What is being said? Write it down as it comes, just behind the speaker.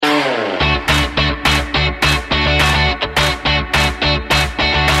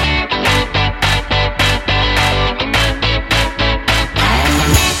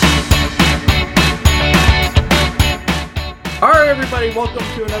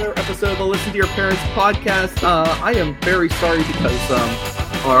another episode of the Listen to Your Parents podcast. I am very sorry because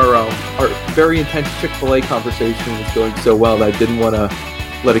our very intense Chick-fil-A conversation was going so well that I didn't want to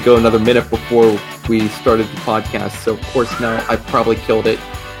let it go another minute before we started the podcast. So, of course, now I've probably killed it.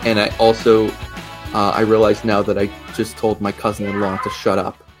 And I also, I realize now that I just told my cousin-in-law to shut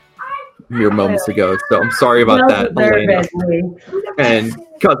up mere moments ago. So I'm sorry about that, Elena. And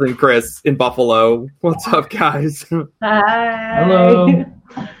cousin Chris in Buffalo. What's up, guys? Hi. Hello.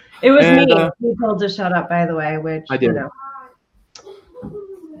 It was me who told to shut up, by the way, which I did.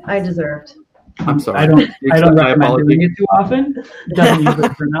 I deserved. I'm sorry. I don't recommend doing it too often. It doesn't usually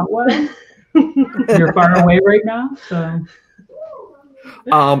turn out well. You're far away right now, so.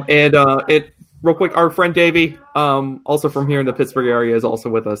 Real quick, our friend Davey, also from here in the Pittsburgh area, is also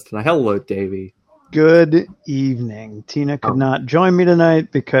with us tonight. Hello, Davey. Good evening. Tina could not join me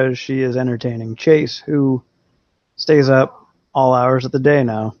tonight because she is entertaining Chase, who stays up all hours of the day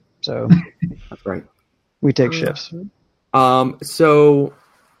now. So that's right. We take shifts. So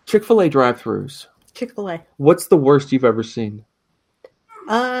Chick-fil-A drive-thrus. Chick-fil-A. What's the worst you've ever seen?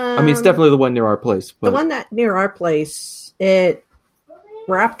 I mean, it's definitely the one near our place. But... The one that near our place, it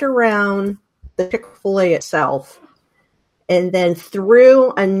wrapped around the Chick-fil-A itself and then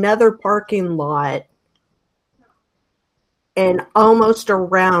through another parking lot and almost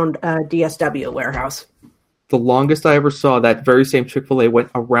around a DSW warehouse. The longest I ever saw, that very same Chick-fil-A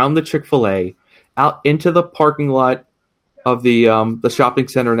went around the Chick-fil-A out into the parking lot of the shopping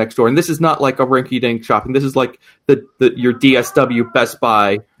center next door. And this is not like a rinky-dink shopping. This is like your DSW Best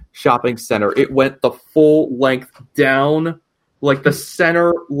Buy shopping center. It went the full length down like the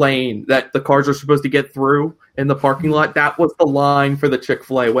center lane that the cars are supposed to get through in the parking lot. That was the line for the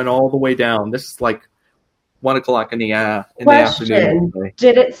Chick-fil-A. Went all the way down. This is like 1 o'clock in the afternoon.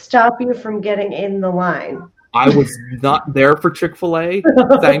 Did it stop you from getting in the line? I was not there for Chick-fil-A,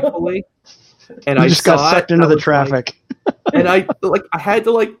 thankfully. And I just got sucked into the traffic. And I had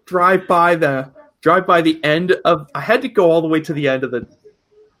to drive by the end of. I had to go all the way to the end of the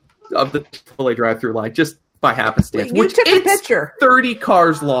Chick-fil-A drive-through line just by happenstance. You took a picture. 30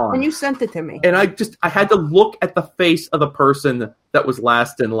 cars long. And you sent it to me. And I had to look at the face of the person that was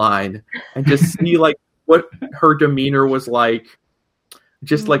last in line and just see what her demeanor was like.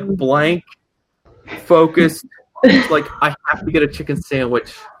 Just blank, focused. I have to get a chicken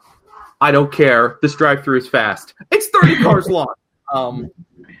sandwich. I don't care. This drive-through is fast. It's 30 cars long.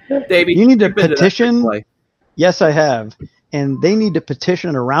 Davey, you need to petition. Yes, I have. And they need to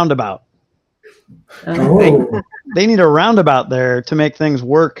petition a roundabout. Oh. They need a roundabout there to make things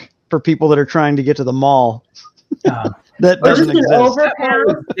work for people that are trying to get to the mall. That doesn't exist.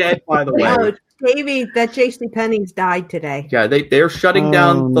 That dead, by the way. No, Davey, that JCPenney's died today. Yeah, they're shutting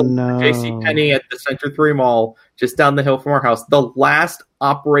down the JCPenney at the Century 3 Mall just down the hill from our house. The last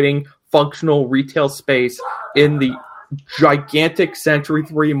operating functional retail space in the gigantic Century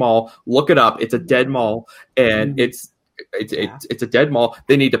 3 Mall. Look it up. It's a dead mall, and it's a dead mall.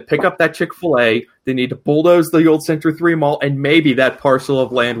 They need to pick up that Chick-fil-A. They need to bulldoze the old Century 3 Mall, and maybe that parcel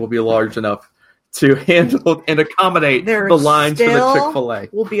of land will be large enough to handle and accommodate the lines for the Chick-fil-A.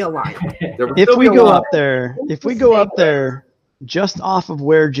 Will be a line. If we go up there, just off of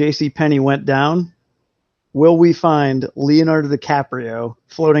where JCPenney went down, will we find Leonardo DiCaprio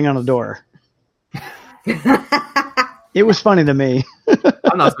floating on a door? It was funny to me.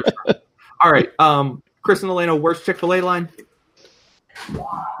 I'm not so sure. All right. Chris and Elena, worst Chick-fil-A line?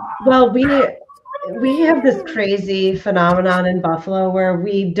 Well, we have this crazy phenomenon in Buffalo where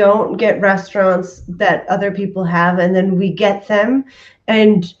we don't get restaurants that other people have, and then we get them,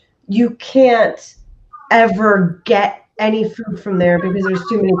 and you can't ever get any food from there because there's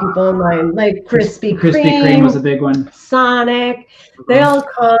too many people in line. Like Krispy Kreme was a big one. Sonic, they all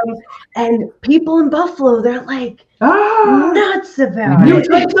come, and people in Buffalo, they're like nuts about it. You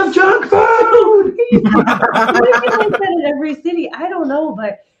took some junk food. I feel like that in every city. I don't know,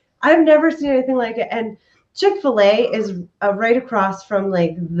 but I've never seen anything like it. And Chick-fil-A is right across from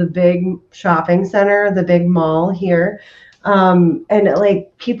the big shopping center, the big mall here. And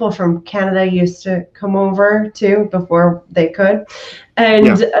people from Canada used to come over too before they could.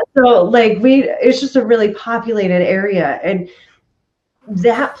 And so it's just a really populated area. And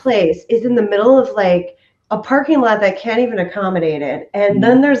that place is in the middle of a parking lot that can't even accommodate it. And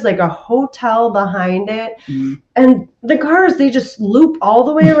then there's a hotel behind it. Mm-hmm. And the cars, they just loop all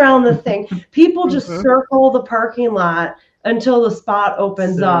the way around the thing. People just circle the parking lot until the spot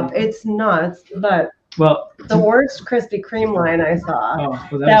opens up. It's nuts. But the worst Krispy Kreme line I saw,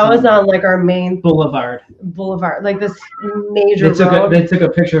 that was on our main Boulevard, this major road. They took a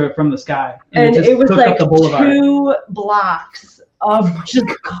picture of it from the sky. And it was 2 blocks of just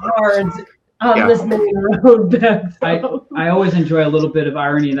cars on this main road back then. I always enjoy a little bit of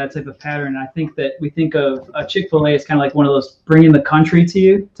irony in that type of pattern. I think that we think of Chick-fil-A as kind of like one of those bringing the country to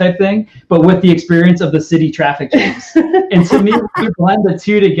you type thing, but with the experience of the city traffic jams. And to me, we blend the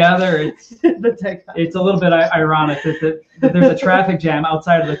two together. It's a little bit ironic that there's a traffic jam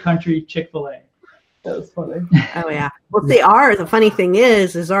outside of the country Chick-fil-A. That was funny. Oh yeah. Well, they are. The funny thing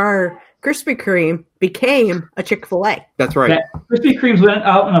is our Krispy Kreme became a Chick-fil-A. That's right. Krispy Kremes went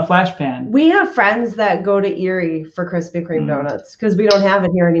out in a flash pan. We have friends that go to Erie for Krispy Kreme donuts because we don't have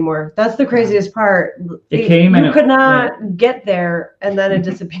it here anymore. That's the craziest part. You could not get there, and then it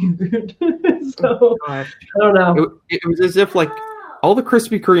disappeared. So I don't know. It was as if like all the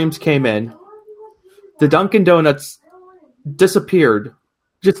Krispy Kremes came in, the Dunkin' Donuts disappeared,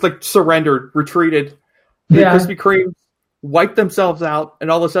 just like surrendered, retreated. The Krispy Kremes wiped themselves out, and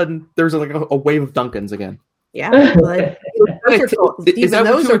all of a sudden there's like a wave of Dunkins again. Yeah. Is that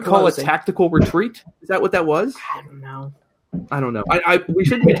what you would call a tactical retreat? Is that what that was? I don't know. We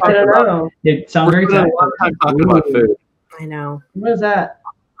shouldn't be talking about. It sounds very tactical. A lot of time talking about food. I know. What is that?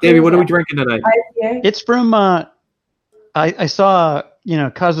 Davey, what are we drinking tonight? IPA? It's from. I saw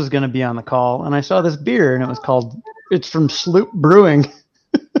Cuz was going to be on the call, and I saw this beer, and it's from Sloop Brewing.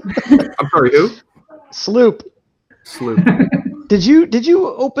 I'm sorry, who? Sloop. Did you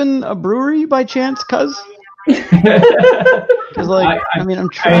open a brewery by chance, Cuz? Because I'm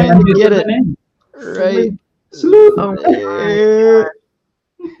trying to get it right. Sloop.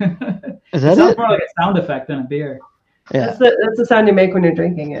 Is that it? Sounds more like a sound effect than a beer. Yeah, that's the sound you make when you're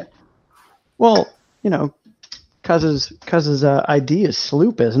drinking it. Well, Cuz's ID is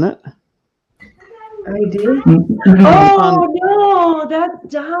Sloop, isn't it? ID? Oh no,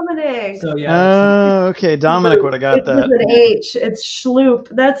 that's Dominic. So Oh, okay. Dominic would have got that. It's an H. It's Schloop.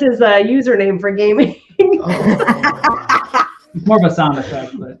 That's his username for gaming. It's more of a sound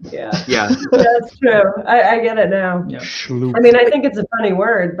effect, but yeah, that's true. I get it now. Yeah. Schloop. I mean, I think it's a funny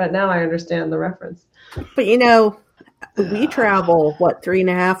word, but now I understand the reference. But we travel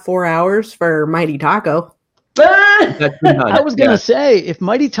 3.5, 4 hours for Mighty Taco. I was gonna say, if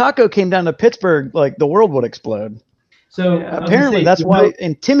Mighty Taco came down to Pittsburgh, the world would explode. So apparently that's why.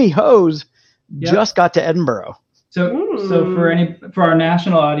 And Timmy Hose just got to Edinburgh. So for our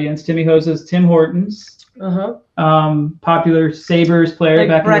national audience, Timmy Hose is Tim Hortons, popular Sabres player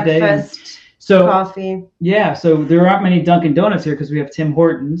back in the day. Breakfast, coffee. Yeah, so there aren't many Dunkin' Donuts here because we have Tim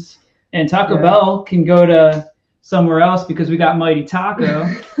Hortons, and Taco Bell can go to somewhere else because we got Mighty Taco.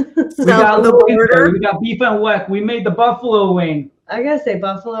 We got beef and weck. We made the buffalo wing. I gotta say,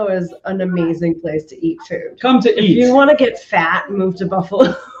 Buffalo is an amazing place to eat food. Come to eat. If you want to get fat, move to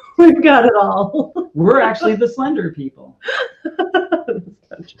Buffalo. We've got it all. We're actually the slender people.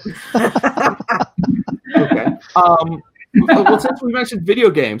 Okay. Well, since we mentioned video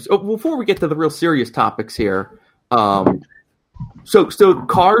games, before we get to the real serious topics here, so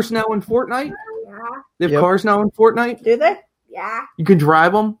cars now in Fortnite? Yeah. They have cars now in Fortnite? Do they? Yeah. You can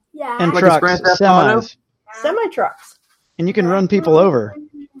drive them? Yeah. And like trucks, semis. Semi-trucks. And you can run people over.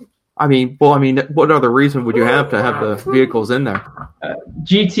 What other reason would you have to have the vehicles in there?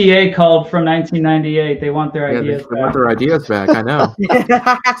 GTA called from 1998. They want their ideas back. They want their ideas back, I know.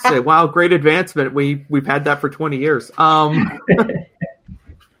 Say, wow, great advancement. We've had that for 20 years. Dominic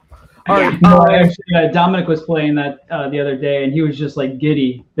was playing that the other day, and he was just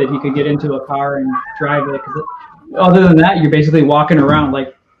giddy that he could get into a car and drive it. Because other than that, you're basically walking around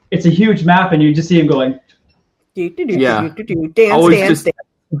it's a huge map, and you just see him going. Dance.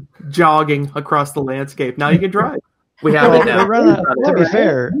 Jogging across the landscape. Now you can drive. We have it now. To be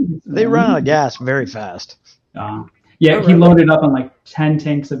fair, they run out of gas very fast. He loaded up on 10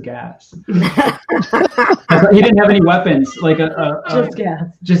 tanks of gas. He didn't have any weapons. Just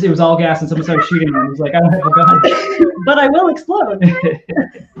gas. It was all gas, and someone started shooting him. He was like, I don't have a gun. But I will explode.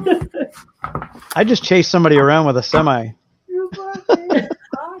 I just chased somebody around with a semi.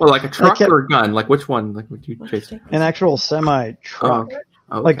 Well, like a truck or a gun? Which one? Would you chase? An actual semi truck.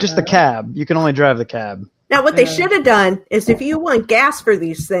 Okay. Just the cab. You can only drive the cab. Now, what they should have done is if you want gas for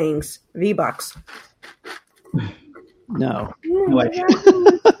these things, V-Bucks. No. In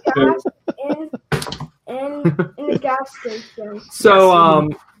the gas station. So,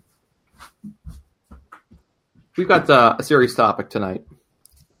 we've got a serious topic tonight.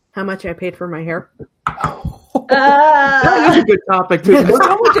 How much I paid for my hair? That is a good topic too. So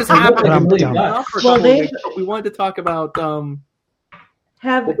much has happened. We wanted to talk about.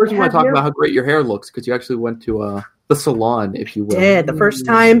 First, we want to talk about how great your hair looks because you actually went to the salon, if you will. Yeah, the first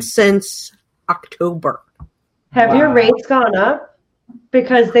time since October. Have your rates gone up?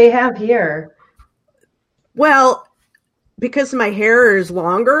 Because they have here. Well, because my hair is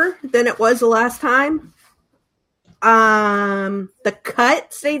longer than it was the last time. The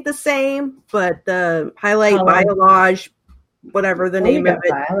cut stayed the same, but the highlight biolage, whatever the name of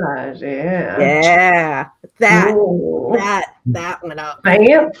it. Biolage, yeah. Yeah. That Ooh. that went up.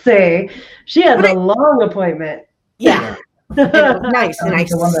 Fancy. She had a long appointment. Yeah. It was nice. And I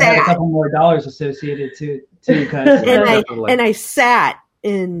the one that had a sat. couple more dollars associated to the cut. And I sat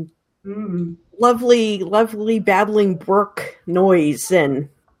in lovely babbling brook noise, and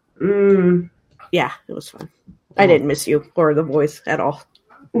yeah, it was fun. I didn't miss you or the voice at all.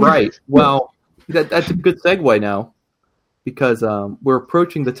 Right. Well, that's a good segue now, because we're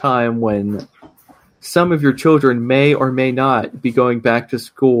approaching the time when some of your children may or may not be going back to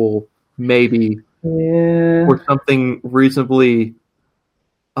school, maybe, or something reasonably,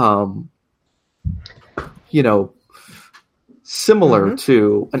 similar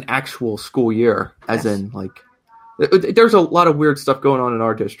to an actual school year, as in, like, there's a lot of weird stuff going on in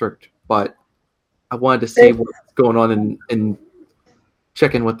our district, but I wanted to see what's going on and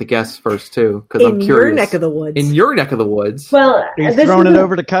check in with the guests first, too, because I'm curious. In your neck of the woods. In your neck of the woods. Well, Are you throwing it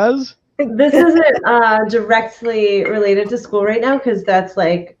over to Cuz? This isn't directly related to school right now, because that's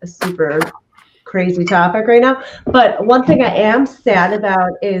like a super crazy topic right now. But one thing I am sad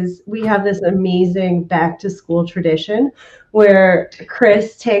about is we have this amazing back to school tradition where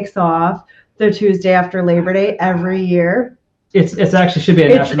Chris takes off the Tuesday after Labor Day every year. It's actually should be a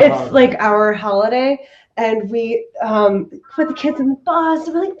national holiday. It's like our holiday, and we put the kids in the bus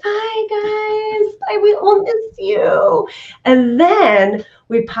and we're like, bye guys, bye, we all miss you. And then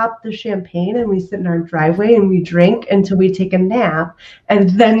we pop the champagne and we sit in our driveway and we drink until we take a nap, and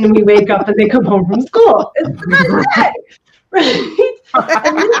then we wake up and they come home from school. It's the best day,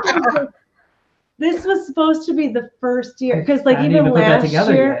 right? And this was supposed to be the first year, because like even last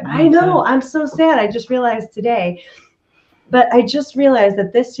year, I know, I'm so sad. I just realized today. But I just realized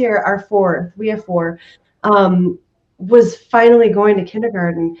that this year, our fourth, we have four, was finally going to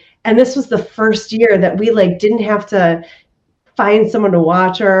kindergarten. And this was the first year that we like didn't have to find someone to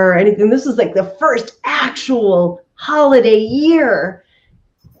watch her or anything. This was like the first actual holiday year.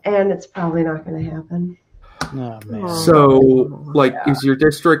 And it's probably not going to happen. Oh, man. So, like, is your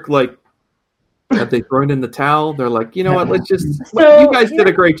district, like, have they thrown in the towel? They're like, you know what, let's just, you guys did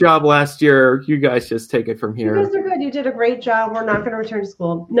a great job last year. You guys just take it from here. You guys are good. You did a great job. We're not going to return to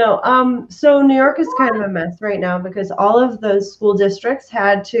school. No. So New York is kind of a mess right now, because all of those school districts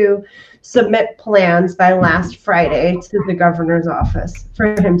had to submit plans by last Friday to the governor's office for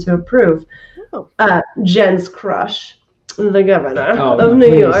him to approve. Jen's crush, the governor of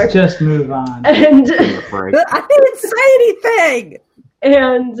New York. Just move on. And I didn't say anything.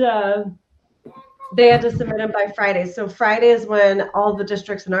 And they had to submit them by Friday. So Friday is when all the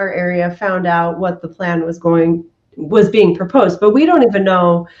districts in our area found out what the plan was being proposed. But we don't even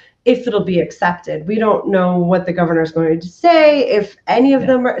know if it'll be accepted. We don't know what the governor's going to say, if any of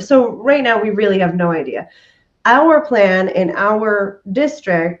them are. So right now we really have no idea. Our plan in our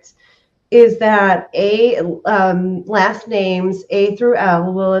district is that last names A through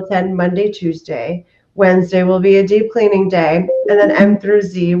L will attend Monday, Tuesday. Wednesday will be a deep cleaning day, and then M through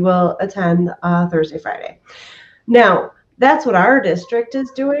Z will attend Thursday, Friday. Now, that's what our district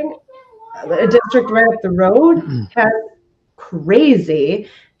is doing. A district right up the road has crazy.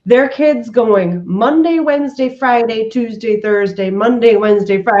 Their kids going Monday, Wednesday, Friday, Tuesday, Thursday, Monday,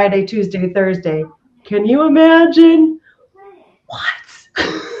 Wednesday, Friday, Tuesday, Thursday. Can you imagine? What?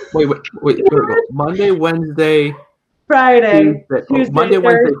 Wait. Monday, Wednesday, Friday, Tuesday, Monday, Thursday.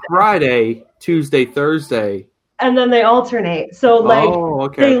 Wednesday, Friday, Tuesday, Thursday. And then they alternate. So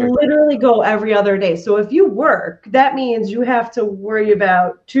they literally go every other day. So if you work, that means you have to worry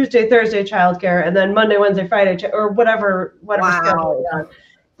about Tuesday, Thursday childcare, and then Monday, Wednesday, Friday, or whatever schedule you're on.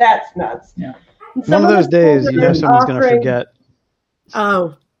 That's nuts. Yeah. One of those days, you know someone's going to forget.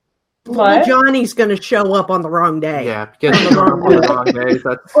 Oh. What? Johnny's going to show up on the wrong day. Yeah, get on the wrong days.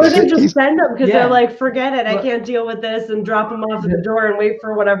 Or they just send them because they're like, forget it, I can't deal with this, and drop them off at the door and wait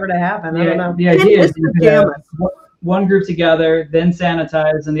for whatever to happen. I don't know. The idea is you have one group together, then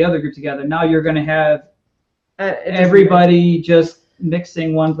sanitize, and the other group together. Now you're going to have everybody just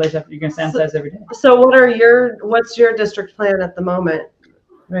mixing one place after. You're going to sanitize every day. So what's your district plan at the moment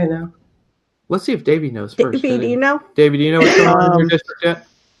right now? Let's see if Davey knows first. Davey, do you know? Davey, do you know what's going on in your district yet?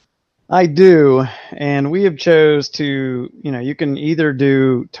 I do, and we have chose to, you can either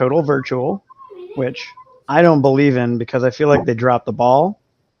do total virtual, which I don't believe in because I feel like they dropped the ball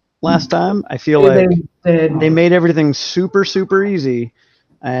last time. I feel like they made everything super, super easy,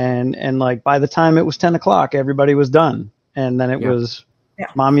 and like by the time it was 10 o'clock, everybody was done, and then it was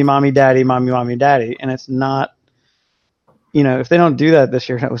mommy, mommy, daddy, mommy, mommy, daddy, and it's not you know, if they don't do that this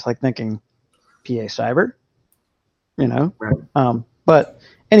year, I was like thinking PA Cyber, you know. Right. But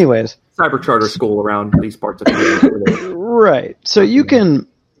anyways, Cyber charter school around these parts of the right. So you can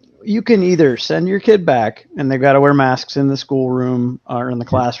either send your kid back and they've got to wear masks in the schoolroom or in the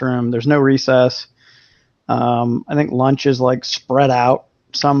classroom. There's no recess. I think lunch is like spread out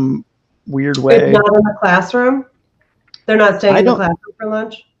some weird way. It's not in the classroom. They're not staying in the classroom for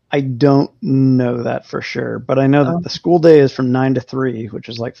lunch. I don't know that for sure, but I know that the school day is from 9 to 3, which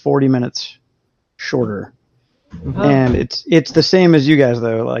is like 40 minutes shorter. Oh. And it's the same as you guys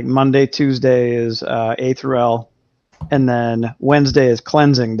though. Like Monday, Tuesday is A through L, and then Wednesday is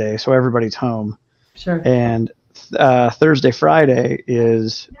cleansing day, so everybody's home. Sure. And Thursday, Friday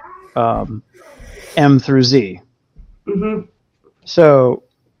is M through Z. Mm-hmm. So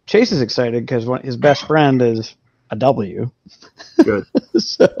Chase is excited because his best friend is a W. Good.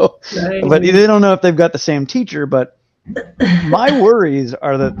 So, Nice. but they don't know if they've got the same teacher. But my worries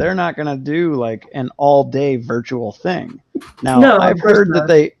are that they're not going to do like an all-day virtual thing. Now, No, I've of course heard not.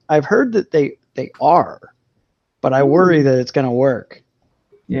 that they are, but I worry that it's going to work.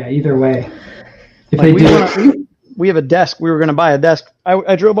 Yeah, either way. If Like they do, we have a desk. We were going to buy a desk.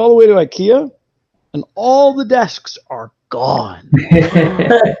 I drove all the way to IKEA, and all the desks are gone.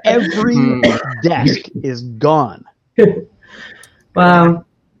 Every desk is gone. Wow.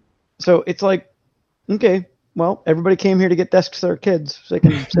 So it's like, okay, well, everybody came here to get desks for their kids so they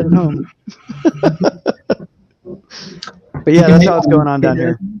can sit at home. But yeah, that's how it's going on down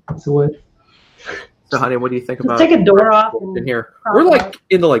here. So what? So, honey, what do you think about Take a door off. in here? We're like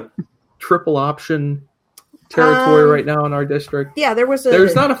in the like triple option territory right now in our district. Yeah, there's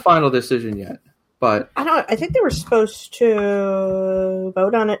not a final decision yet, but I think they were supposed to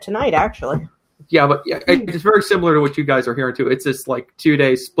vote on it tonight, actually. yeah, it's very similar to what you guys are hearing too. It's just like 2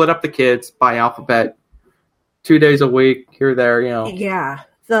 days, split up the kids by alphabet, 2 days a week here, there, you know. Yeah.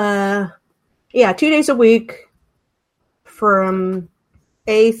 2 days a week from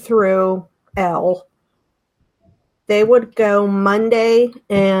A through L. They would go Monday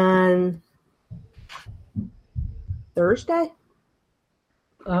and Thursday.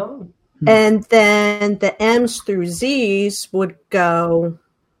 Oh. And then the M's through Z's would go.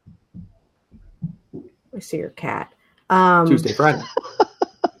 I see your cat. Tuesday, Friday,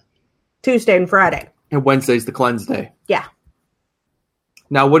 Tuesday and Friday. and Wednesday's the cleanse day. Yeah.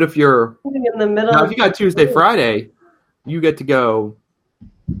 Now, what if you're In the middle. now if you got Tuesday, Friday, you get to go.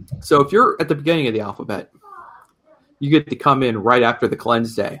 So if you're at the beginning of the alphabet, you get to come in right after the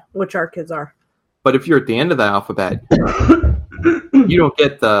cleanse day. Which our kids are. But if you're at the end of the alphabet, you don't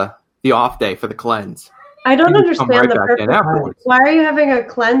get the off day for the cleanse. I don't You can come understand right the back in purpose. afterwards. Why are you having a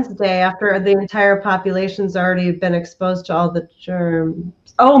cleanse day after the entire population's already been exposed to all the germs?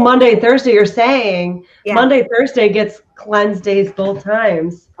 Oh, Monday, Thursday, you're saying. Yeah. Monday, Thursday gets cleanse days both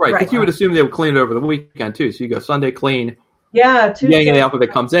times. Right, Right. because you would assume they would clean it over the weekend too. So you go Sunday clean, Yeah, Tuesday. beginning of the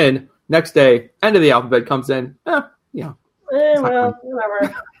alphabet comes in, next day, end of the alphabet comes in. Yeah, Well,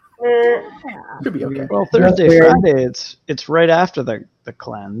 whatever. should be okay. Well, That's Thursday, weird. Friday, it's right after the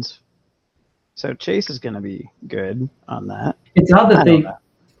cleanse. So Chase is going to be good on that. It's odd I that don't they know.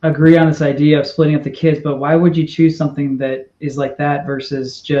 agree on this idea of splitting up the kids, but why would you choose something that is like that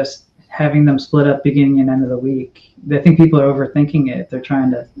versus just having them split up beginning and end of the week? I think people are overthinking it. They're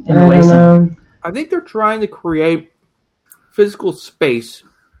trying to I interlace don't them. know. I think they're trying to create physical space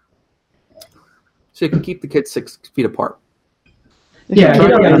so you can keep the kids 6 feet apart. Yeah, They're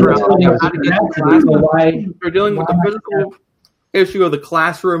trying to yeah, figure that's out what they how to were get asking, the classroom. so why? They're dealing with the Why? physical issue of the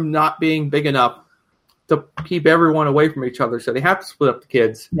classroom not being big enough to keep everyone away from each other, so they have to split up the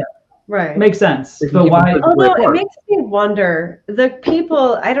kids. Right. Makes sense, They can but keep why? them Although it apart. makes me wonder, the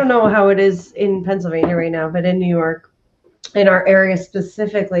people, I don't know how it is in Pennsylvania right now, but in New York, in our area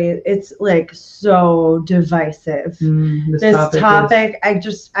specifically, it's like so divisive. This topic,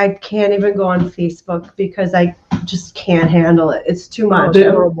 I can't even go on Facebook because I just can't handle it. It's too much.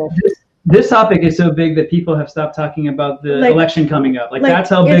 This topic is so big that people have stopped talking about the Like- election coming up. Like that's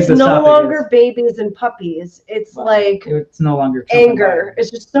how big it's this no topic longer is. babies and puppies. It's like It's no longer Trump and anger.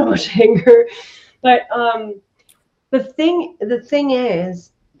 It's just so much anger. But the thing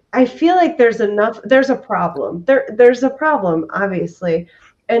is, I feel like there's a problem. There's a problem, obviously,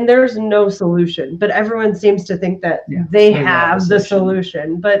 and there's no solution. But everyone seems to think that Yeah, they they have have a the solution.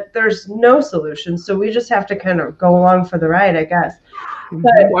 solution. But there's no solution. So we just have to kind of go along for the ride, I guess.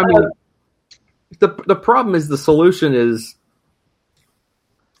 But I mean, the problem is the solution is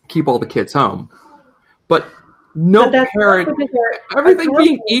keep all the kids home, but no but that's parent. not because they're Everything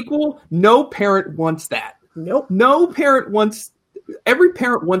being accountable. equal, no parent wants that. Nope. No parent wants every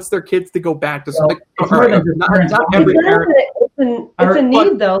parent wants their kids to go back to school. Well, it's more than just parents Not wanting every it. parent. It's a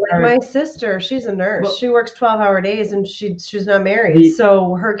need though. Like my sister, she's a nurse. Well- She works 12-hour days and she's not married,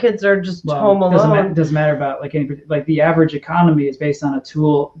 so her kids are just home alone. Doesn't matter about like the average economy is based on a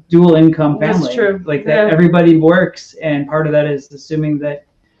dual income family. That's true. Like that, Yeah. everybody works, and part of that is assuming that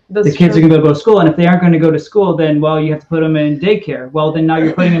That's the kids true. are going to go to school, and if they aren't going to go to school, then you have to put them in daycare. Well, then now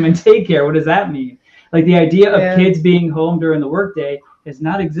you're putting them in daycare. What does that mean? Like the idea of Yeah. kids being home during the workday has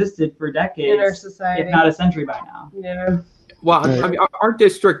not existed for decades, in our society. if not a century by now. Yeah. Well, I mean, our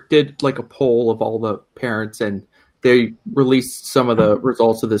district did like a poll of all the parents, and they released some of the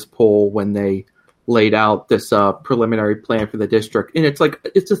results of this poll when they laid out this preliminary plan for the district. And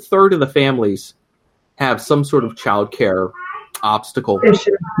it's a third of the families have some sort of childcare obstacle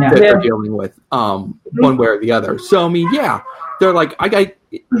Issue. Yeah. that they're dealing with, one way or the other. So I mean, yeah, they're like, I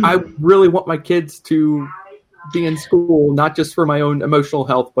really want my kids to be in school, not just for my own emotional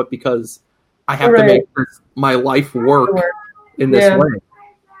health, but because I have to make my life work in this Yeah. way.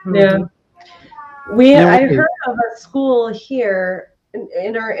 Yeah. Yeah, I we- heard of a school here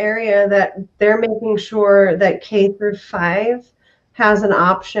in our area that they're making sure that K through 5 has an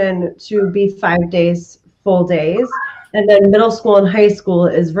option to be 5 days, full days. And then middle school and high school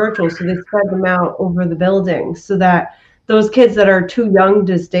is virtual. So they spread them out over the building so that those kids that are too young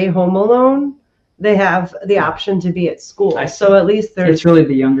to stay home alone, they have the option to be at school. I see. So at least It's really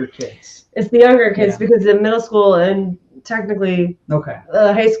the younger kids. it's the younger kids Yeah. because in middle school and technically Okay.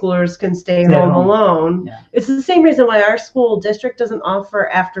 high schoolers can stay Stay home home. alone. Yeah. It's the same reason why our school district doesn't offer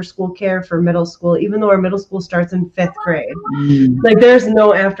after school care for middle school, even though our middle school starts in 5th grade. Like there's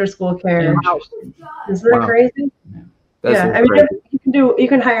no after school care. Isn't that Wow. crazy? That's yeah, I great. mean, you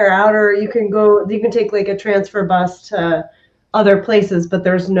can hire out or you can take like a transfer bus to other places, but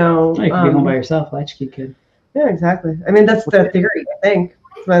there's no. You can be home by yourself, latchkey kid. Yeah, exactly. I mean, that's the theory, I think.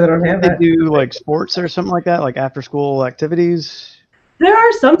 That's why they don't have They it. do like sports or something like that, like after school activities. There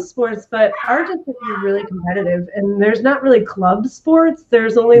are some sports, but our district is really competitive, and there's not really club sports.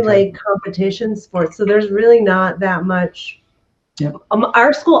 There's only Okay. like competition sports, so there's really not that much. Yep.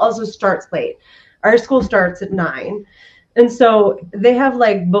 Our school also starts late. Our school starts at 9, and so they have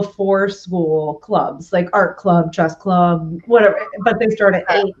like before school clubs, like art club, chess club, whatever. But they start at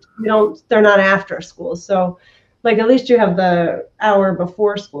 8. They're not after school, so. Like at least you have the hour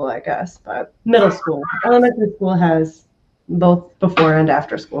before school, I guess. But middle school, elementary school has both before and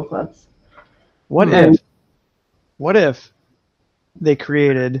after school clubs. What if they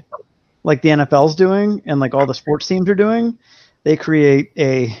created, like the NFL's doing and like all the sports teams are doing, they create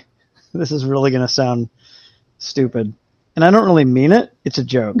this is really going to sound stupid, and I don't really mean it. It's a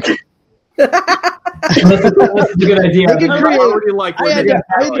joke. That's a good idea. They could I create- already like I where had, you're to,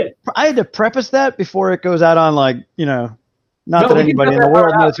 I, had going. to, I had to preface that before it goes out on not No, that we can anybody cut in the that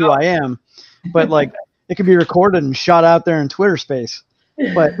world part knows who out. I am, but like it could be recorded and shot out there in Twitter space.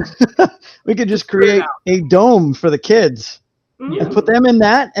 But we could just create a dome for the kids Yeah. and put them in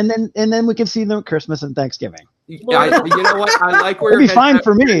that, and then we can see them at Christmas and Thanksgiving. You know what? I like where It'd be your fine head's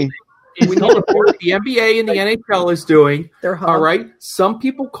for at. me. We need to what the NBA and the NHL is doing. They're All right. Some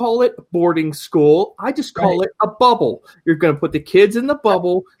people call it boarding school. I just call it a bubble. You're going to put the kids in the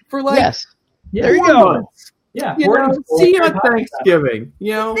bubble for like Yes, Yeah. there you 4 go. months. Yeah. You boarding know, school, see you very on popular. Thanksgiving.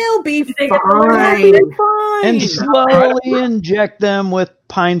 You know, They'll be They get fine. the Fine. And slowly inject them with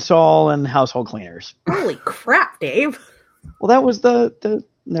Pine Sol and household cleaners. Holy crap, Dave. Well, that was the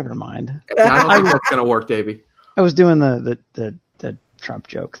never mind. I don't think that's going to work, Davey. I was doing the Trump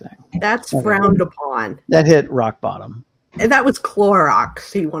joke thing. That's frowned upon. That hit rock bottom. And that was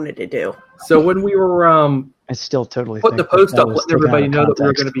Clorox he wanted to do. So when we were I still totally putting the think post that up, was letting taken out everybody of know that we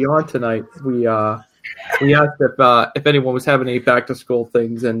were context. going to be on tonight, we asked if anyone was having any back to school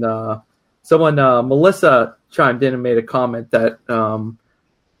things, and someone Melissa chimed in and made a comment that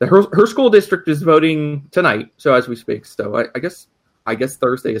her school district is voting tonight. So as we speak, so I guess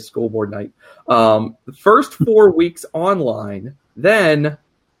Thursday is school board night. The first 4 weeks online, then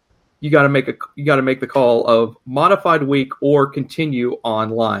you got to make the call of modified week or continue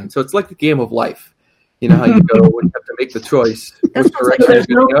online. So it's like the game of life. You know how you go when you have to make the choice. That which sounds like direction There's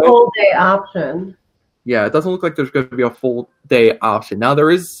you're no gonna go. full day option. Yeah, it doesn't look like there's going to be a full day option. Now there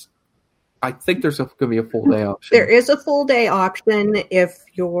is. I think there's going to be a full day option. There is a full day option if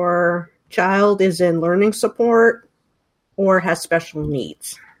your child is in learning support or has special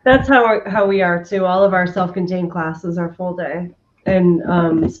needs. That's how we are too. All of our self-contained classes are full day,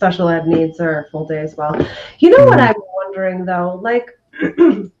 and special ed needs are full day as well. You know what I'm wondering though? Like,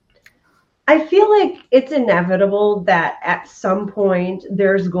 I feel like it's inevitable that at some point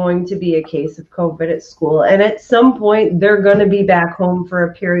there's going to be a case of COVID at school. And at some point they're going to be back home for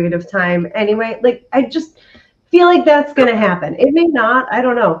a period of time anyway. Like, I just feel like that's going to happen. It may not, I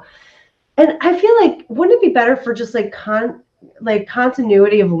don't know. And I feel like, wouldn't it be better for just like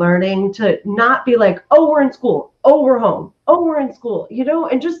continuity of learning to not be like, oh, we're in school, oh, we're home, oh, we're in school, you know,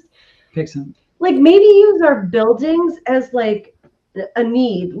 and just pick some, like maybe use our buildings as like a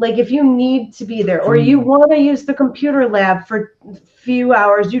need. Like if you need to be there or you want to use the computer lab for a few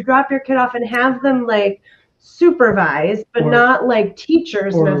hours, you drop your kid off and have them like supervised, but not like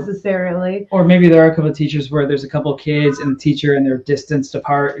teachers necessarily. Or maybe there are a couple of teachers where there's a couple of kids and the teacher and they're distanced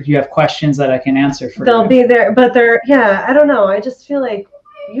apart. If you have questions that I can answer for they'll be there, but they're, I don't know. I just feel like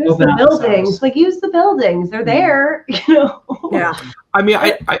use the buildings. Like use the buildings. They're there, you know? Yeah. I mean,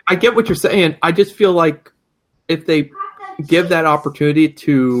 I get what you're saying. I just feel like if they give that opportunity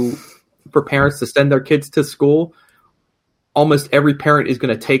for parents to send their kids to school, almost every parent is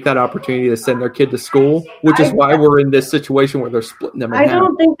going to take that opportunity to send their kid to school, which is why we're in this situation where they're splitting them in half. I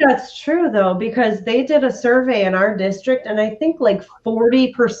don't think that's true, though, because they did a survey in our district, and I think like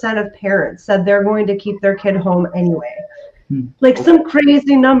 40% of parents said they're going to keep their kid home anyway. Like some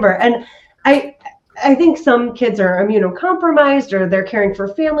crazy number. And I think some kids are immunocompromised or they're caring for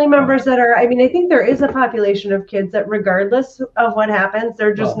family members that are, I mean, I think there is a population of kids that regardless of what happens,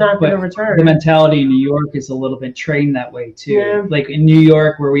 they're just not going to return. The mentality in New York is a little bit trained that way too. Yeah. Like in New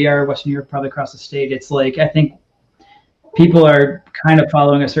York, where we are, Western New York, probably across the state, it's like, I think people are kind of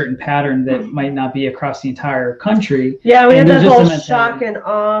following a certain pattern that might not be across the entire country. Yeah, we had that whole shock and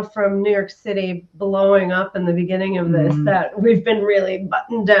awe from New York City blowing up in the beginning of this, that we've been really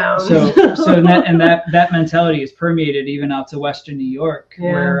buttoned down. So that mentality is permeated even out to Western New York,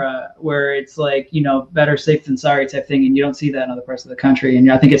 where it's like, better safe than sorry type thing, and you don't see that in other parts of the country. And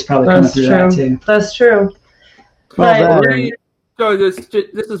I think it's probably coming through that too. That's true. So this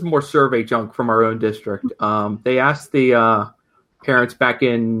is more survey junk from our own district. They asked the parents back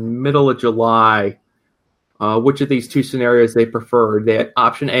in middle of July which of these two scenarios they preferred. They had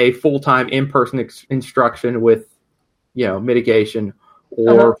option A, full-time in-person instruction with, mitigation,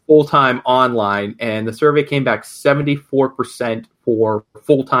 or full-time online. And the survey came back 74% for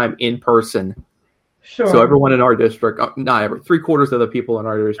full-time in-person. Sure. So everyone in our district, not every, 3/4 of the people in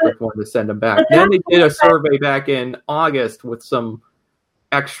our district wanted to send them back. Then they did a survey back in August with some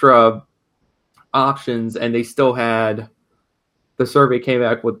extra options, and they still had, the survey came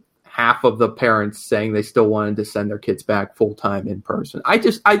back with half of the parents saying they still wanted to send their kids back full-time in person. I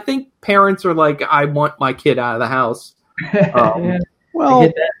think parents are like, I want my kid out of the house.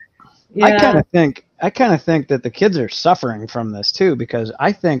 Well, I kind of think that the kids are suffering from this too, because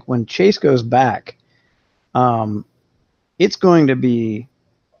I think when Chase goes back, it's going to be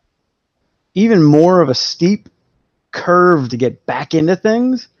even more of a steep curve to get back into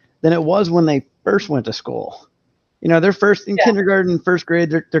things than it was when they first went to school. They're first in kindergarten, first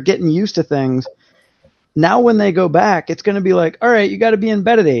grade, they're getting used to things. Now when they go back, it's going to be like, all right, you got to be in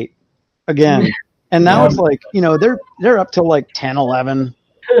bed at 8 again. And now it's like, they're up till like 10, 11,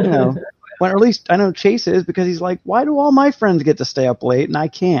 when, or at least I know Chase is, because he's like, why do all my friends get to stay up late and I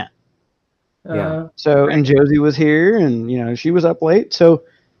can't? Yeah. So, and Josie was here and, she was up late. So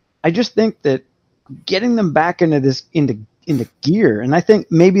I just think that getting them back into gear, and I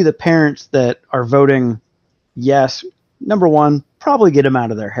think maybe the parents that are voting yes, number one, probably get them out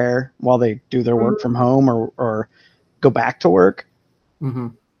of their hair while they do their work from home or go back to work. Mm-hmm.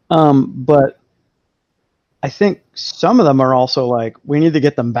 But I think some of them are also like, we need to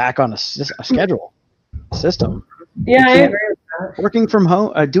get them back on a schedule, system. Yeah, I agree with that. Working from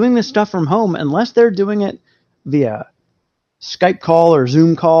home, doing this stuff from home, unless they're doing it via Skype call or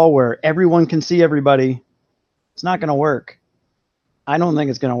Zoom call where everyone can see everybody, it's not going to work. I don't think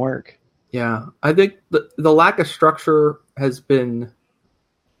it's going to work. Yeah, I think the lack of structure has been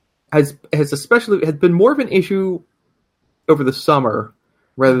more of an issue over the summer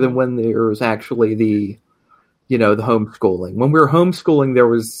rather than when there was actually the homeschooling. When we were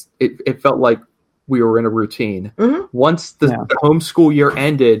homeschooling, it felt like we were in a routine. Mm-hmm. Once the homeschool year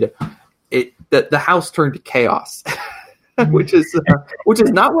ended, the house turned to chaos, which is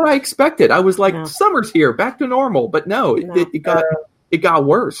not what I expected. I was like, summer's here, back to normal, but no, it got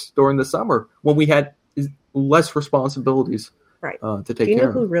worse during the summer when we had less responsibilities to take care of. Do you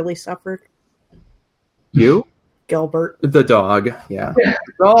know who really suffered? You? Gilbert. The dog, yeah. The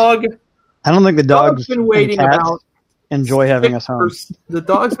dog. I don't think the dog's been waiting about enjoy having us home. The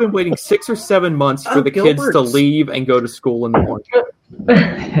dog's been waiting 6 or 7 months for the kids to leave and go to school in the morning.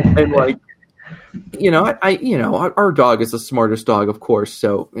 And our dog is the smartest dog, of course.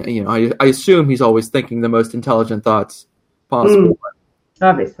 So, I assume he's always thinking the most intelligent thoughts possible.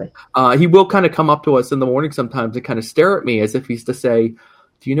 Obviously. He will kind of come up to us in the morning sometimes and kind of stare at me as if he's to say,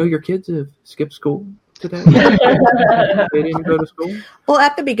 "Do you know your kids have skipped school today? They didn't go to school?" Well,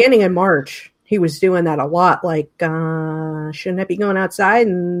 at the beginning of March, he was doing that a lot. Like, shouldn't I be going outside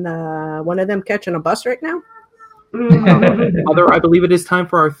and one of them catching a bus right now? Mother, I believe it is time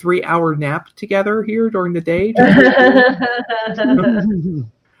for our 3-hour nap together here during the day.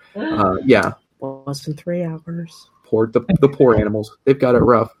 Yeah. Less than 3 hours. The poor animals. They've got it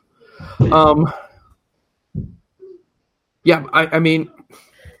rough. Yeah, I mean,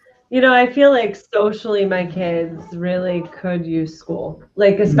 I feel like socially my kids really could use school.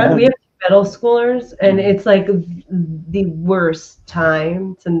 Like, especially we have middle schoolers, and it's like the worst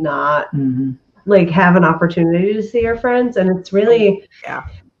time to not like have an opportunity to see your friends, and it's really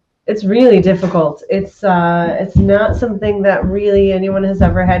it's really difficult. It's not something that really anyone has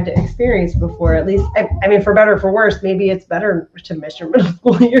ever had to experience before. At least, I mean, for better or for worse, maybe it's better to miss your middle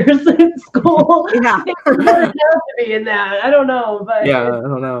school years in school. Yeah, it doesn't have to be in that. I don't know, but I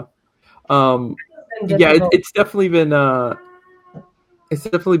don't know. It's definitely been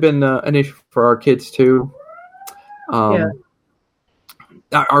an issue for our kids too.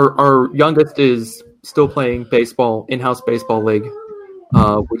 Our youngest is still playing baseball, in-house baseball league,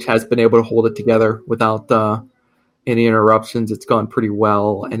 which has been able to hold it together without any interruptions. It's gone pretty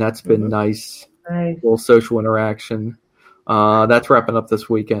well, and that's been nice. A little social interaction. That's wrapping up this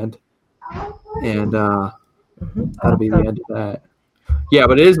weekend, and that'll be the end of that. Yeah,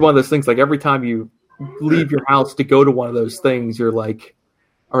 but it is one of those things, like every time you leave your house to go to one of those things, you're like,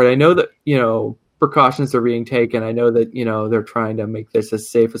 all right, I know that, precautions are being taken. I know that, they're trying to make this as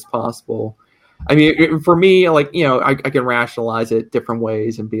safe as possible. I mean, for me, like, I can rationalize it different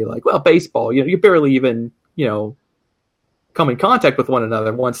ways and be like, well, baseball, you barely even, come in contact with one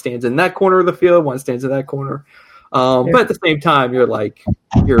another. One stands in that corner of the field, one stands in that corner. But at the same time, you're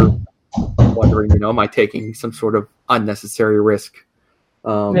wondering, am I taking some sort of unnecessary risk?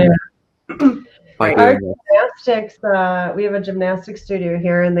 By doing Our gymnastics, we have a gymnastics studio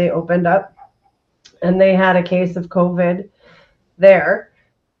here, and they opened up, and they had a case of COVID there,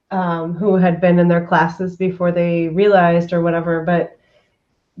 who had been in their classes before they realized or whatever, but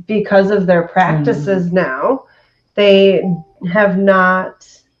because of their practices now, they have not,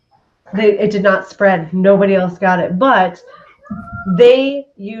 it did not spread. Nobody else got it, but they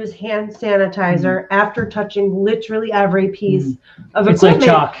use hand sanitizer after touching literally every piece of equipment. It's like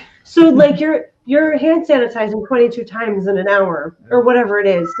chalk. So like you're hand sanitizing 22 times in an hour or whatever it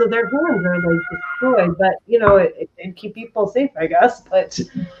is. So their hands are like destroyed, but it keep people safe, I guess. But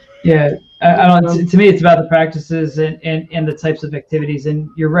yeah, I don't. To me, it's about the practices and the types of activities. And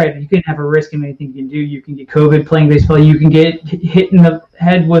you're right. You can have a risk in anything you can do. You can get COVID playing baseball. You can get hit in the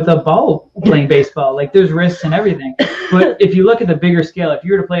head with a ball playing baseball. Like, there's risks and everything. But if you look at the bigger scale, if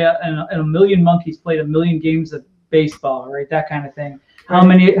you were to play and a million monkeys played a million games of baseball, right, that kind of thing, how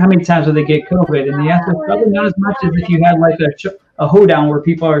many times would they get COVID? And the answer is probably not as much as if you had like a hoedown where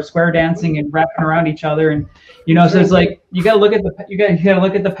people are square dancing and wrapping around each other, and so it's like you got to look at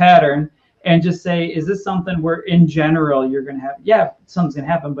the pattern and just say, is this something where in general you're going to have? Yeah, something's going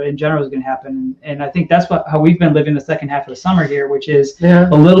to happen, but in general it's going to happen. And I think that's how we've been living the second half of the summer here, which is a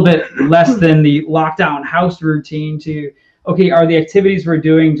little bit less than the lockdown house routine to, okay, are the activities we're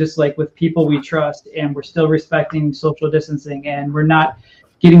doing just like with people we trust, and we're still respecting social distancing, and we're not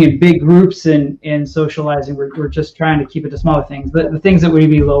getting in big groups and socializing. We're just trying to keep it to smaller things. The things that would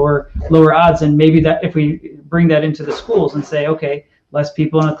be lower odds, and maybe that if we bring that into the schools and say, okay, less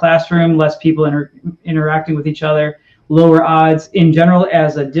people in a classroom, less people interacting with each other, lower odds in general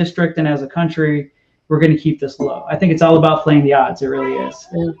as a district and as a country, we're going to keep this low. I think it's all about playing the odds. It really is.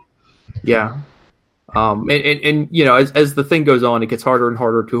 Yeah. As the thing goes on, it gets harder and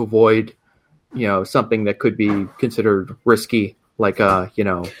harder to avoid, something that could be considered risky, like,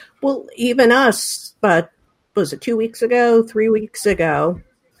 Well, even us, but was it 2 weeks ago, 3 weeks ago,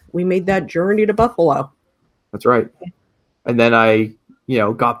 we made that journey to Buffalo. That's right. And then I,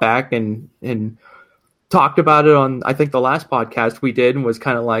 got back and talked about it on, I think, the last podcast we did, and was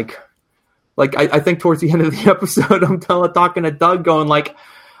kind of like I think towards the end of the episode, I'm talking to Doug going like,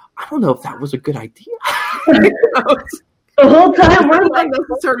 I don't know if that was a good idea. The whole time we're like,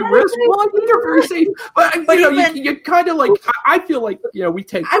 necessary risk. Well, I think they're very safe, but you kind of like. I feel like we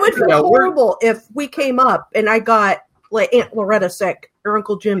take. I would feel horrible if we came up and I got like Aunt Loretta sick or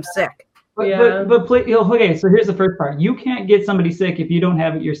Uncle Jim sick. But please, okay. So here's the first part. You can't get somebody sick if you don't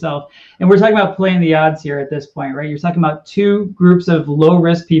have it yourself. And we're talking about playing the odds here at this point, right? You're talking about two groups of low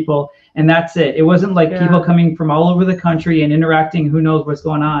risk people, and that's it. It wasn't like Yeah. people coming from all over the country and interacting. Who knows what's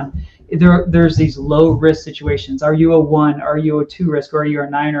going on? There's these low risk situations. Are you a 1? Are you a 2 risk? Or are you a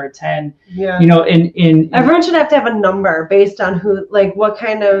 9 or a 10? Yeah. You know, in Everyone should have to have a number based on who, like, what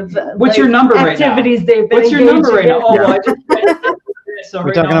kind of What's your number right now? activities they've been what's your number right now? engaging in. Oh, well, I just so We're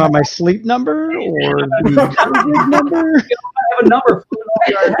right talking now, about my sleep number or the COVID number? I have a number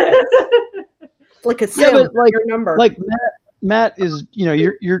floating over our heads. Like a Yeah, sim, but like your number. like Matt is, you know,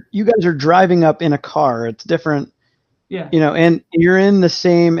 you guys are driving up in a car. It's different, Yeah. you know, and you're in the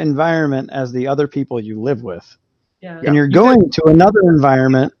same environment as the other people you live with. Yeah. And you're going to another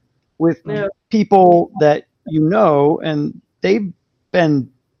environment with Yeah. people that you know, and they've been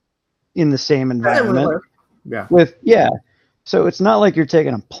in the same environment Similar. Yeah. with, yeah. So it's not like you're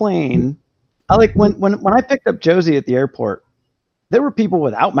taking a plane. I like when I picked up Josie at the airport, there were people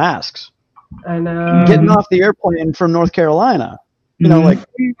without masks I know. getting off the airplane from North Carolina. You know, Mhm. like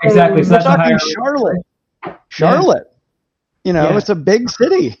Exactly. So we're that's a higher. talking Charlotte. You know, Yeah. it's a big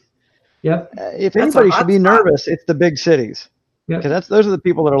city. Yep. If That's a anybody hot should be spot. nervous, it's the big cities. Yep. Because those are the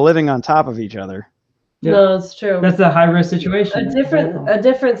people that are living on top of each other. No, it's true. That's a high risk situation. A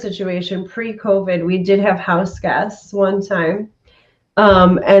different situation. Pre-COVID, we did have house guests one time,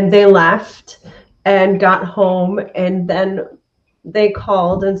 and they left and got home, and then they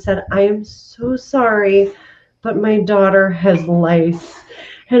called and said, "I am so sorry, but my daughter has lice."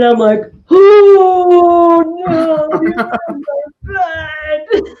 And I'm like, "Oh no, you're in my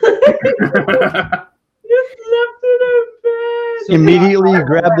bed." You slept in her bed. So- Immediately you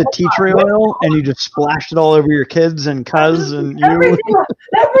grab the tea tree oil and you just splashed it all over your kids and cuz and you. Everything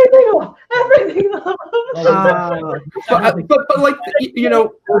off. But like, you know,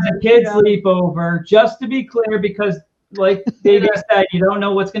 It was a kid's sleepover, just to be clear, because like Davey said, you don't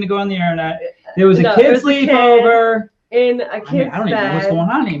know what's going to go on the internet. There was a No, it kid's was a kid. sleepover. In a I kid's mean, I don't even know what's bed. going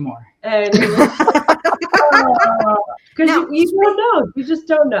on anymore. And because Now- you don't know, you just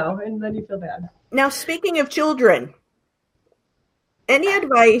don't know, and then you feel bad. Now, speaking of children, any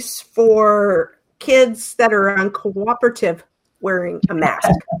advice for kids that are uncooperative wearing a mask?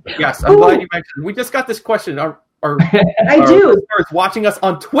 yes, I'm glad you mentioned. We just got this question. Our I our do. listeners watching us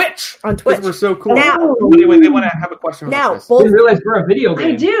on Twitch. On Twitch. We're so cool. Now- So anyway, they want to have a question. Now, Like this. I both didn't realize we're a video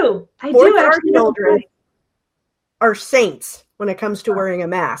game. I do. I both do our actually. children are saints when it comes to wearing a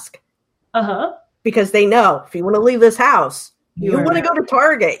mask Uh-huh. because they know if you want to leave this house, you Wear want to it. go to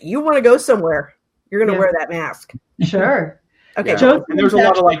Target, you want to go somewhere, you're going to Yeah. wear that mask. Sure. Okay, Yeah. Joe- And there's a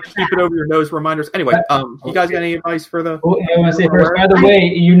lot of like keep it over your nose reminders. Anyway, you guys got any advice for the? Oh, I want to say first, by the way,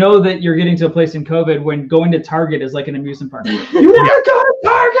 you know that you're getting to a place in COVID when going to Target is like an amusement park. You want to go to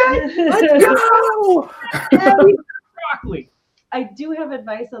Target? Let's go! Broccoli. I do have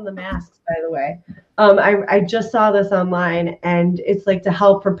advice on the masks, by the way. I just saw this online, and it's like to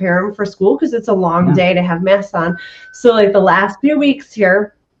help prepare them for school because it's a long day to have masks on. So like the last few weeks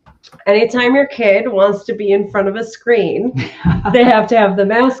here, anytime your kid wants to be in front of a screen, they have to have the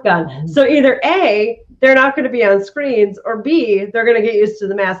mask on. So either A, they're not going to be on screens, or B, they're going to get used to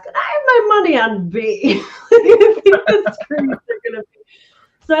the mask. And I have my money on B. I think the screens are going to be.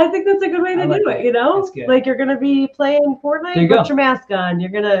 So I think that's a good way to I like do it, you know? That's good. Like you're going to be playing There Fortnite, you put go. your mask on. You're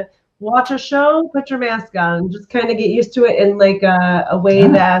going to watch a show, put your mask on. Just kind of get used to it in like a way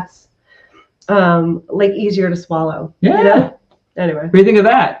that's like easier to swallow. Yeah. You know? Anyway. What do you think of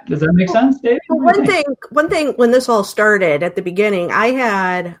that? Does that make sense, Dave? one thing when this all started at the beginning, I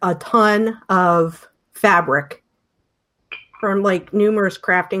had a ton of fabric from like numerous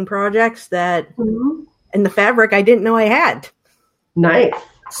crafting projects and the fabric I didn't know I had. Nice.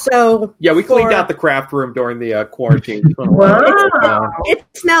 So Yeah, we cleaned for- out the craft room during the quarantine. Wow.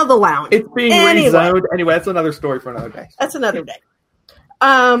 it's now the lounge. It's being Anyway. rezoned. Anyway, that's another story for another day. That's another day.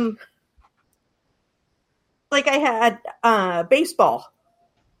 Like I had baseball.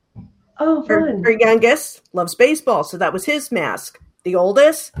 Oh, fun. Our youngest loves baseball, so that was his mask. The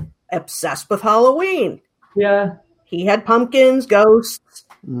oldest, obsessed with Halloween. Yeah. He had pumpkins, ghosts.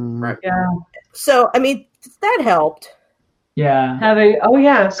 Right. Yeah. So I mean that helped. Yeah. Having, oh,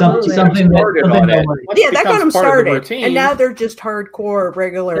 yeah. Something absolutely. Started on it. Once Yeah, it that got becomes them part of the started. routine- And now they're just hardcore, They're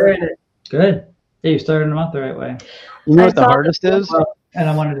regular. in it. Good. Yeah, you started them out the right way. You know I what the saw hardest this is? And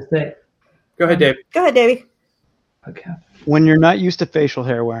I wanted to say, Go ahead, Dave. Go ahead, Davey. okay. When you're not used to facial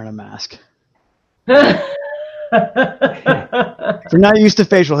hair wearing a mask. If you're not used to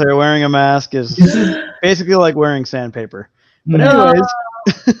facial hair, wearing a mask is basically like wearing sandpaper. But No. anyways,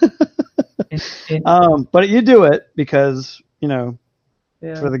 but you do it because, you know,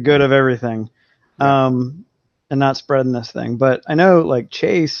 Yeah. for the good of everything, and not spreading this thing. But I know, like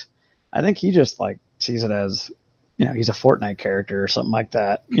Chase, I think he just like sees it as, he's a Fortnite character or something like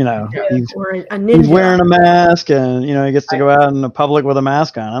that. He's Or a ninja. he's wearing a mask and he gets to go out in the public with a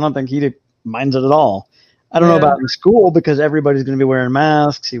mask on. I don't think he minds it at all. I don't know about in school because everybody's going to be wearing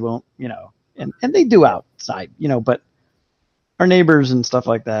masks. He won't, and they do outside, but our neighbors and stuff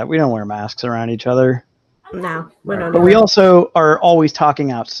like that, we don't wear masks around each other. No, we don't. But we also are always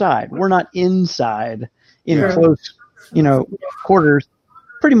talking outside. We're not inside in close, quarters.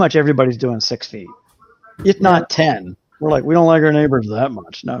 Pretty much everybody's doing 6 feet, if not 10. We're like, we don't like our neighbors that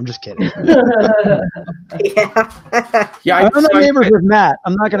much. No, I'm just kidding. Yeah. I'm not neighbors with Matt.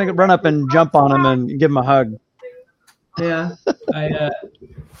 I'm not going to run up and jump on him and give him a hug. Yeah. I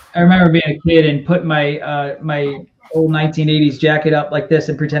remember being a kid and putting my my old 1980s jacket up like this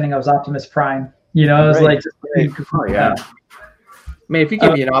and pretending I was Optimus Prime. I was Right. like, Oh, yeah. Man, if you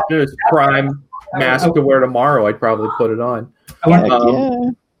give me an Optimus Prime mask to wear tomorrow, I'd probably put it on. I want,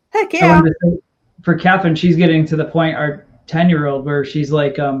 Heck yeah. Heck I yeah. wanted to say, for Catherine, she's getting to the point, our 10-year-old, where she's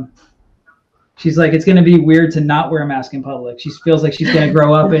like, it's going to be weird to not wear a mask in public. She feels like she's going to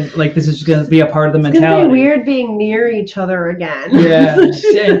grow up and like this is going to be a part of the It's mentality. gonna be weird being near each other again. Yeah.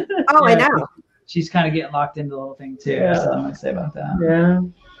 Oh, I Yeah. know. She's kind of getting locked into the whole thing too. Yeah. So I'm going to say about that. Yeah.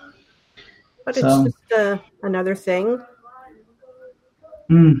 But So- it's just another thing.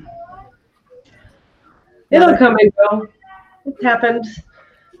 Mm. It'll come and go. It's happened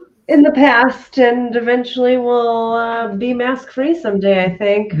in the past, and eventually we'll be mask free someday, I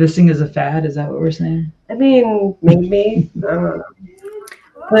think. This thing is a fad. Is that what we're saying? I mean, maybe. I don't know.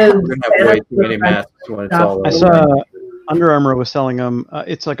 We're going to have way too many masks when it's all I over. saw Under Armour was selling them.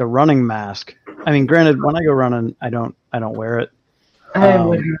 It's like a running mask. I mean, granted, when I go running, I don't wear it.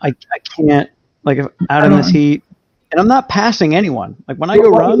 I can't, like, if out in this heat, and I'm not passing anyone. Like when I go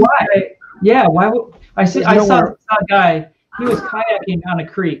run, Why? Yeah. Why would I see? I There's saw nowhere- a guy. He was kayaking on a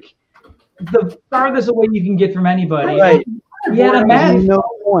creek. The farthest away you can get from anybody. right? He had a mask. There's no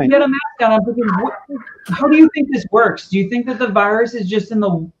He point. had a mask on. I'm thinking, how do you think this works? Do you think that the virus is just in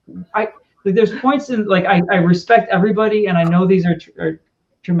the? Like, there's points in like I respect everybody, and I know these are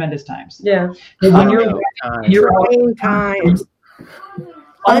tremendous times. Yeah. But when you're Trying times.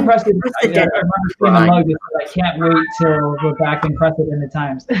 unprecedented, I Unprecedented. remember seeing a mug that said, I can't wait till we're back in precedented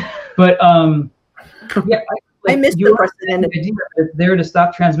times. But yeah, I missed you the have precedented. the idea that it's there to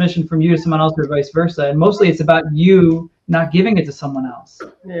stop transmission from you to someone else or vice versa, and mostly it's about you not giving it to someone else.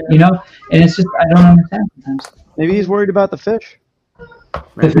 Yeah. And it's just I don't understand sometimes. Maybe he's worried about the fish.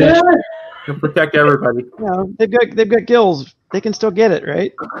 The fish. To protect everybody. They've got gills. They can still get it,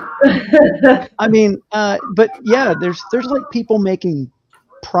 right? I mean, but yeah, there's like people making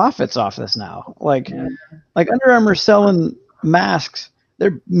profits off this now. Like Under Armour selling masks.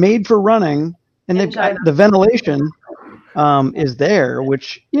 They're made for running, and they've got the ventilation is there,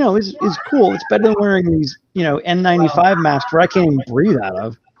 which is cool. It's better than wearing these N95 masks where I can't even breathe out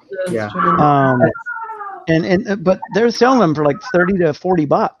of. Yeah. But they're selling them for like $30 to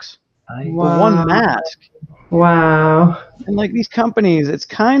 $40 for one mask. Wow. And like these companies, it's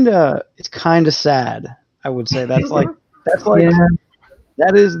kind of sad. I would say that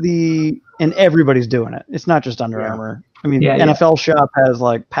is and everybody's doing it. It's not just Under Armour. I mean, NFL Shop has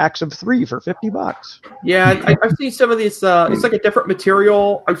like packs of 3 for $50. Yeah, I've seen some of these. It's like a different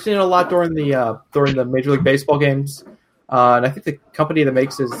material. I've seen it a lot during the Major League Baseball games, and I think the company that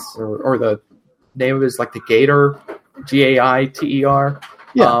makes is or the name of it is like the Gaiter, Gaiter.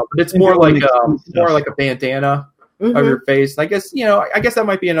 Yeah, but it's more like a bandana of your face. And I guess that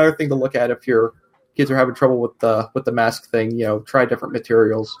might be another thing to look at if your kids are having trouble with the mask thing. Try different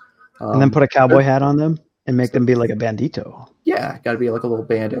materials, and then put a cowboy hat on them and make them be like a bandito. Yeah, got to be like a little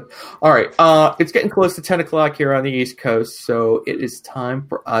bandit. All right, it's getting close to 10 o'clock here on the East Coast, so it is time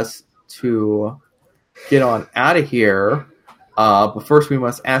for us to get on out of here. But first, we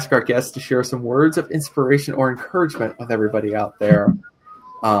must ask our guests to share some words of inspiration or encouragement with everybody out there.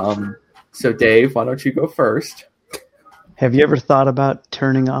 So, Dave, why don't you go first? Have you ever thought about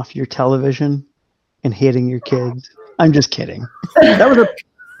turning off your television and hitting your kids? I'm just kidding. That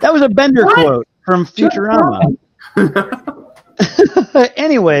was a Bender quote from Futurama.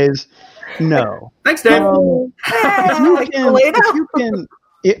 Anyways, no. Thanks, Dave.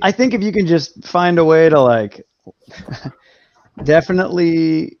 I think if you can just find a way to like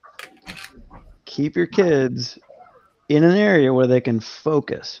definitely keep your kids in an area where they can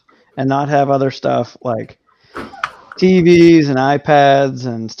focus and not have other stuff like TVs and iPads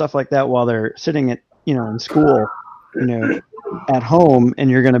and stuff like that while they're sitting at in school, at home, and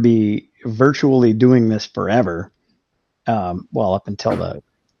you're going to be virtually doing this forever. Well, up until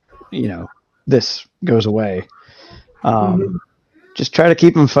this goes away. Just try to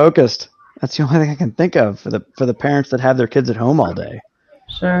keep them focused. That's the only thing I can think of for the parents that have their kids at home all day.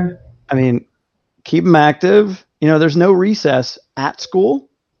 Sure. I mean, keep them active. There's no recess at school.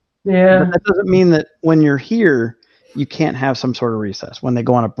 Yeah. But that doesn't mean that when you're here, you can't have some sort of recess when they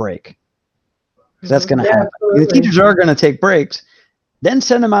go on a break. Because that's going to happen. The teachers are going to take breaks. Then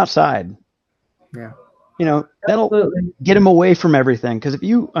send them outside. Yeah. That'll get them away from everything. Because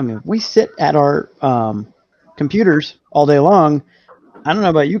if we sit at our computers all day long. I don't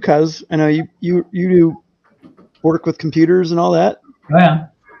know about you, cuz. I know you do work with computers and all that. Oh, yeah.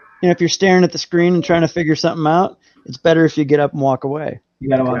 If you're staring at the screen and trying to figure something out, it's better if you get up and walk away. You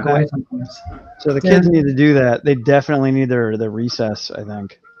got to walk away sometimes. So the kids need to do that. They definitely need their recess, I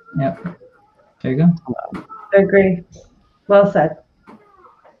think. Yep. There you go. I agree. Well said.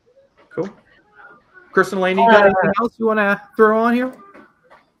 Cool. Kristen Lane, you got anything else you want to throw on here?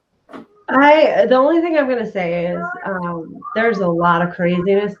 The only thing I'm going to say is there's a lot of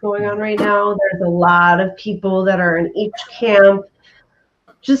craziness going on right now. There's a lot of people that are in each camp.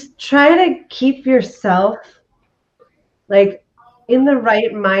 Just try to keep yourself in the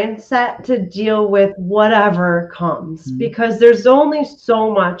right mindset to deal with whatever comes, because there's only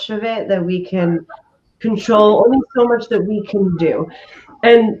so much of it that we can control, only so much that we can do.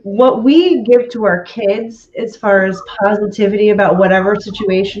 And what we give to our kids as far as positivity about whatever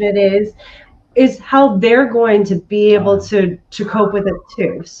situation it is how they're going to be able to cope with it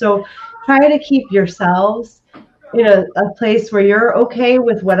too. So try to keep yourselves in a place where you're okay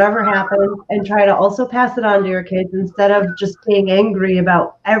with whatever happens, and try to also pass it on to your kids instead of just being angry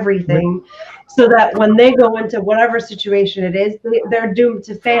about everything, so that when they go into whatever situation it is, they're doomed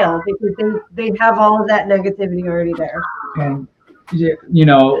to fail because they have all of that negativity already there. And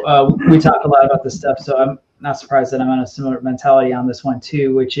we talk a lot about this stuff, so I'm not surprised that I'm on a similar mentality on this one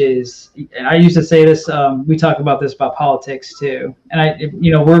too, which is, and I used to say this, we talk about this about politics too. And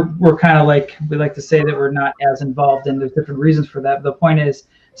we're kind of we like to say that we're not as involved, and there's different reasons for that. But the point is,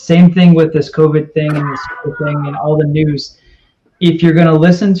 same thing with this COVID thing and this thing and all the news. If you're going to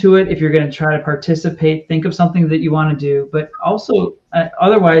listen to it, if you're going to try to participate, think of something that you want to do, but also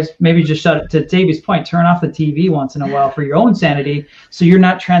otherwise, maybe just shut it. To Davey's point, turn off the TV once in a while for your own sanity, so you're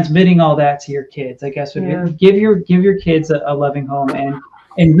not transmitting all that to your kids. I guess give your kids a loving home,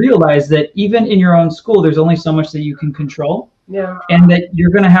 and realize that even in your own school, there's only so much that you can control, and that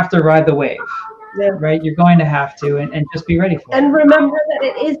you're going to have to ride the wave. Yeah. Right, you're going to have to, and just be ready for it. And remember that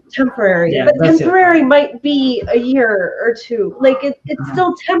it is temporary. Yeah, but temporary might be a year or two. It's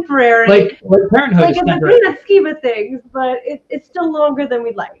still temporary. Like parenthood is in temporary. the grand scheme of things, but it's still longer than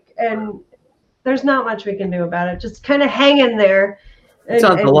we'd like. And there's not much we can do about it. Just kind of hang in there. It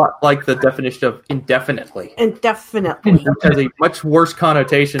sounds a lot like the definition of indefinitely. Indefinitely. Which has a much worse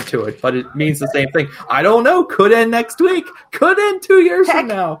connotation to it, but it means the same thing. I don't know. Could end next week. Could end 2 years from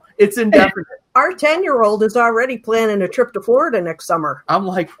now. It's indefinite. Our 10-year-old is already planning a trip to Florida next summer. I'm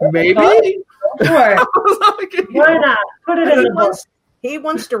like, maybe? Sure. Why not? Put it in the book. He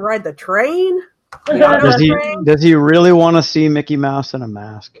wants to ride the train. Does he really want to see Mickey Mouse in a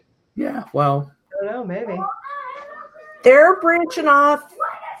mask? Yeah, well. I don't know, maybe. They're branching off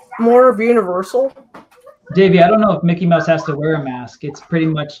more of Universal. Davey, I don't know if Mickey Mouse has to wear a mask. It's pretty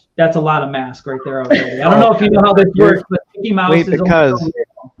much, that's a lot of mask right there already. I don't know if you know how this works, but Mickey Mouse is because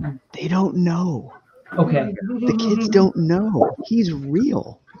they don't know. Okay. The kids don't know. He's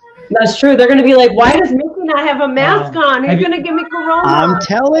real. That's true. They're going to be like, why does Mickey not have a mask on? He's going to give me corona. I'm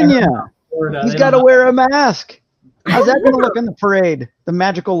telling you. He's got to wear a mask. How's that going to look in the parade? The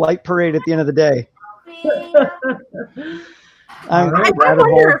magical light parade at the end of the day. I wonder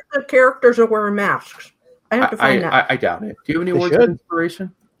if the characters are wearing masks. I have to find out. I doubt it. Do you have any words of inspiration?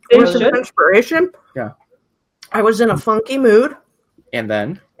 Words of inspiration? Yeah. I was in a funky mood. And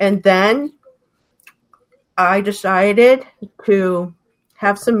then I decided to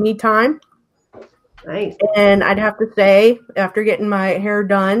have some me time. Nice. And I'd have to say, after getting my hair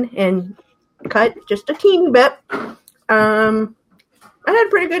done and cut just a teeny bit, I had a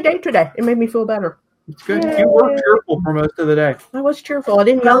pretty good day today. It made me feel better. It's good. You were cheerful for most of the day. I was cheerful. I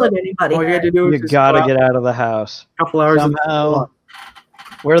didn't yell at anybody. All you had to do was you gotta get out of the house. A couple hours somehow.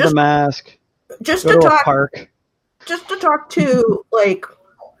 Wear the mask. Just go to to talk. A park. Just to talk to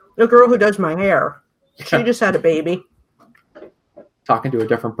the girl who does my hair. She just had a baby. Talking to a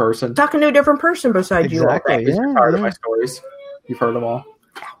different person. Talking to a different person besides you. Exactly. You're tired of my stories. You've heard them all.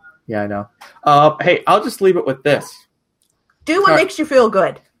 Yeah, I know. Hey, I'll just leave it with this. Do what makes you feel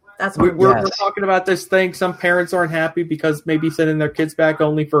good. That's what we're talking about this thing. Some parents aren't happy because maybe sending their kids back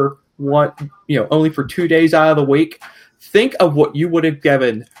only for 2 days out of the week. think of what you would have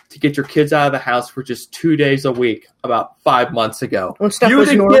given to get your kids out of the house for just 2 days a week about 5 months ago. When stuff You was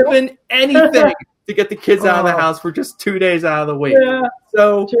would have normal. given anything to get the kids out of the Oh. house for just 2 days out of the week. Yeah,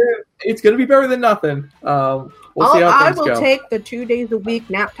 So true. it's going to be better than nothing. We'll see how I things will go. take the 2 days a week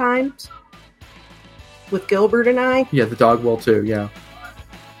nap times with Gilbert and I. Yeah, the dog will too. Yeah.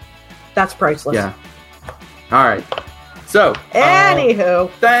 That's priceless. Yeah. All right. So, Anywho,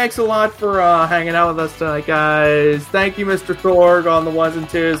 thanks a lot for hanging out with us tonight, guys. Thank you, Mr. Thorg, on the ones and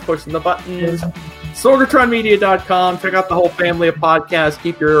twos, pushing the buttons. SorgatronMedia.com. Check out the whole family of podcasts.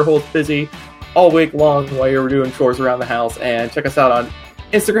 Keep your ear holes busy all week long while you're doing chores around the house. And check us out on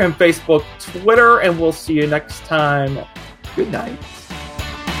Instagram, Facebook, Twitter, and we'll see you next time. Good night.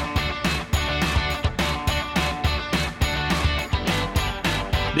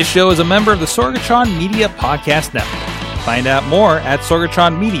 This show is a member of the Sorgatron Media Podcast Network. Find out more at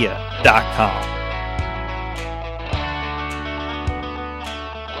sorgatronmedia.com.